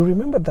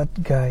Remember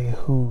that guy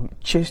who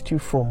chased you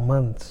for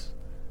months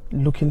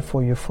looking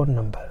for your phone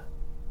number?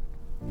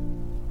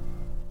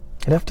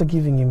 And after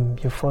giving him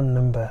your phone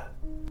number,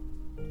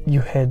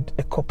 you had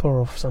a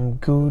couple of some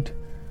good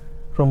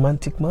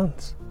romantic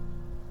months.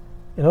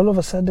 And all of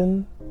a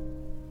sudden,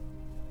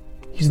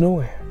 he's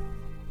nowhere.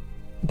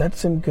 That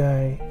same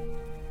guy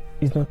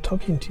is not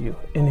talking to you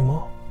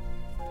anymore.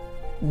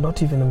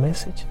 Not even a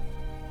message.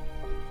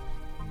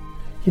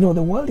 You know,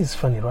 the world is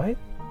funny, right?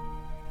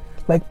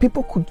 Like,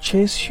 people could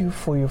chase you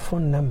for your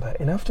phone number,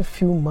 and after a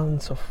few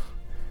months of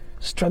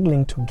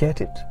struggling to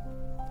get it,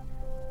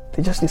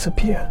 they just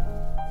disappear.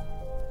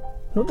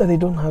 Not that they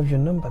don't have your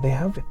number, they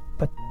have it,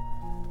 but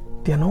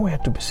they are nowhere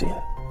to be seen.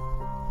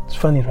 It's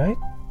funny, right?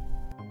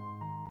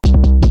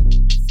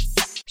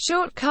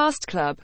 Shortcast Club.